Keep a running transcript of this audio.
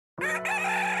Up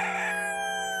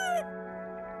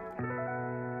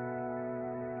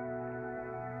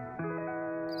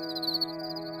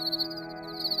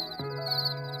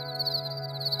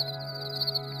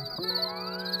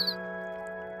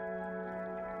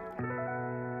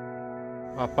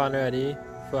and ready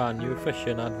for a new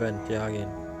fishing adventure again.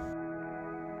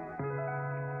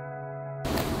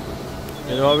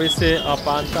 You know what we say, up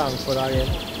and thankful again.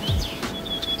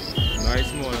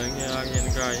 Nice morning here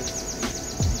again, guys.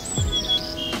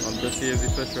 I'm just here the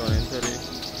fish running today.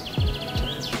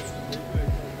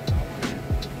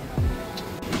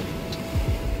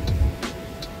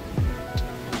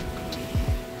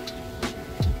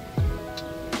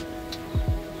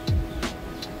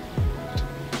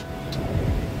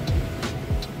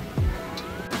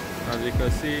 As you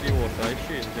can see, the water is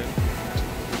changing.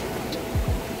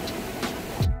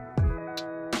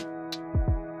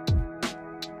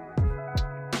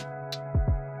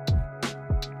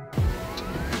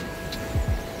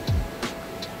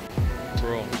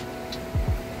 Bro,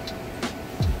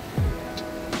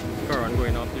 current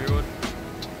going up the road.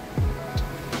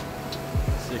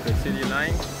 So you can see the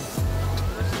line.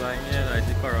 This line here, that's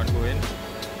the current going.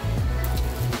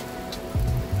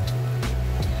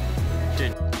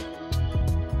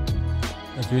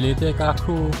 It really take a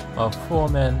crew of 4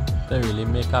 men to really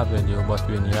make a video, but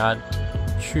we only had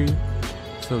 3,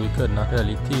 so we could not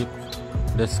really keep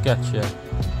the sketch here.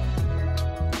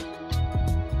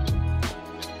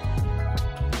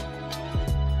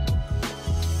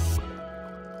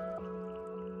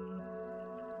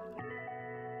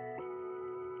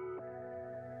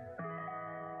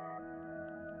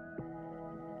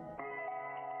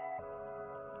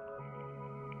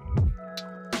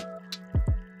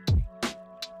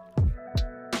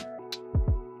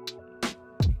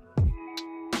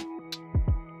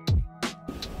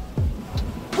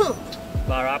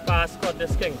 Barapas got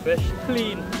this kingfish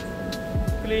clean.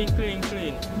 Clean.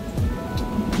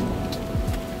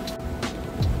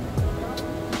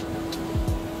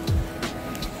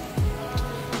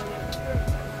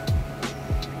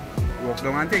 Walk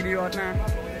down and take the rod now.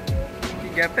 You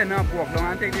get pen up, walk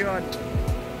down and take the rod.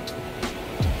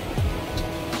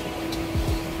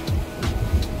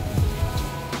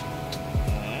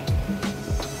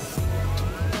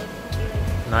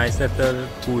 Nice little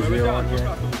pussy on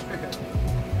here.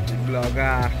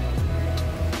 Vlogger.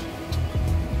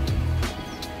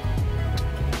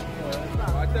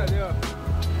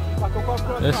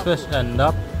 This fish end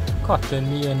up cutting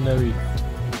me in the reef.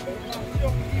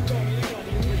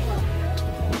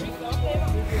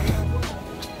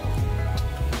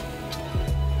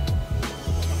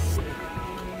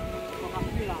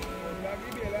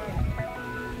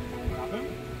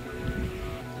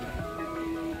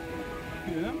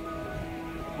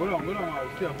 Go long, I'll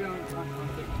stay up here.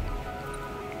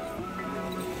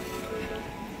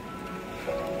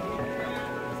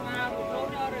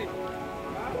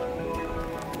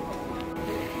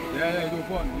 Yeah, go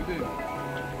fun, you do.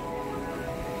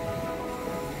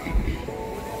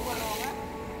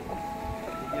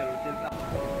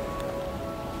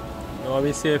 Now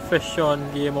we see a fish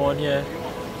on game on here.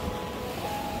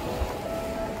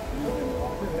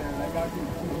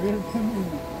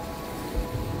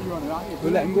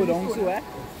 We'll let him go down so, eh?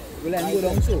 We'll let him go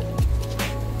down so.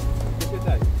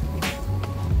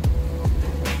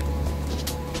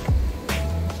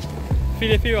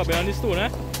 Feel if you're up on the stone, eh?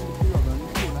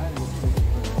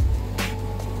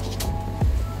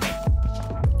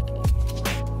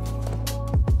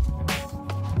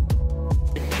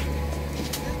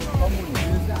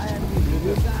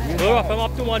 Go up, I'm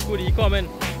up to one booty, coming.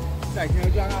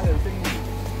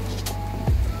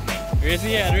 Raise the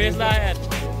head, raise the head.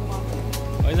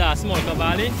 What is that, small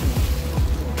cavalli?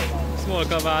 Small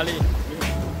cavalli.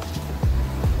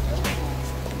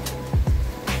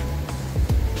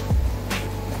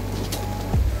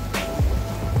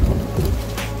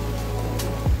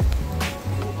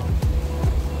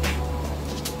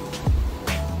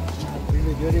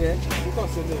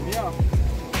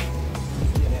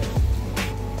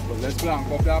 Let's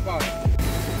blank up that part.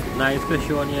 Nice fish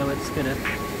on here with skinner.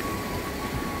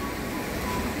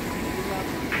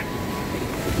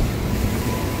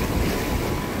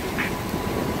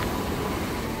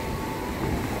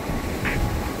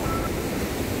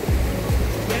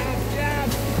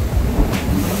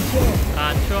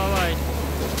 Anchovy.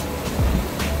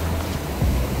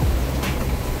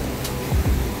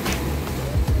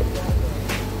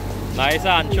 Nice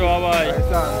anchovy.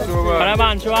 Kan de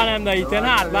anchovy nem de itten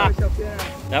hátba?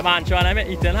 De anchovy nem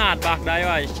itten hátba, de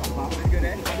jaj.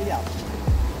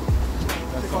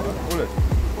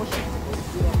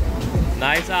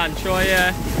 Nice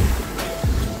anchovy.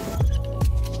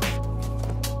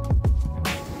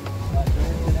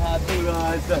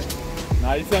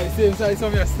 Nice, same size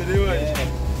from yesterday, right?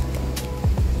 Yeah.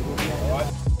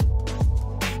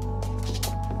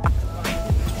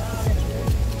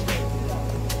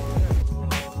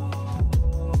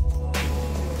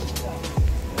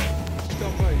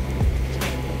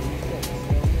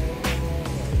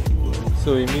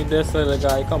 So we meet this little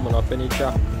guy coming up in the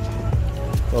track,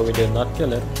 but we did not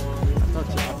kill it.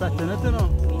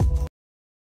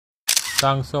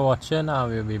 Thanks for watching,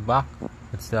 and we'll be back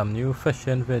with some new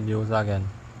fishing videos again.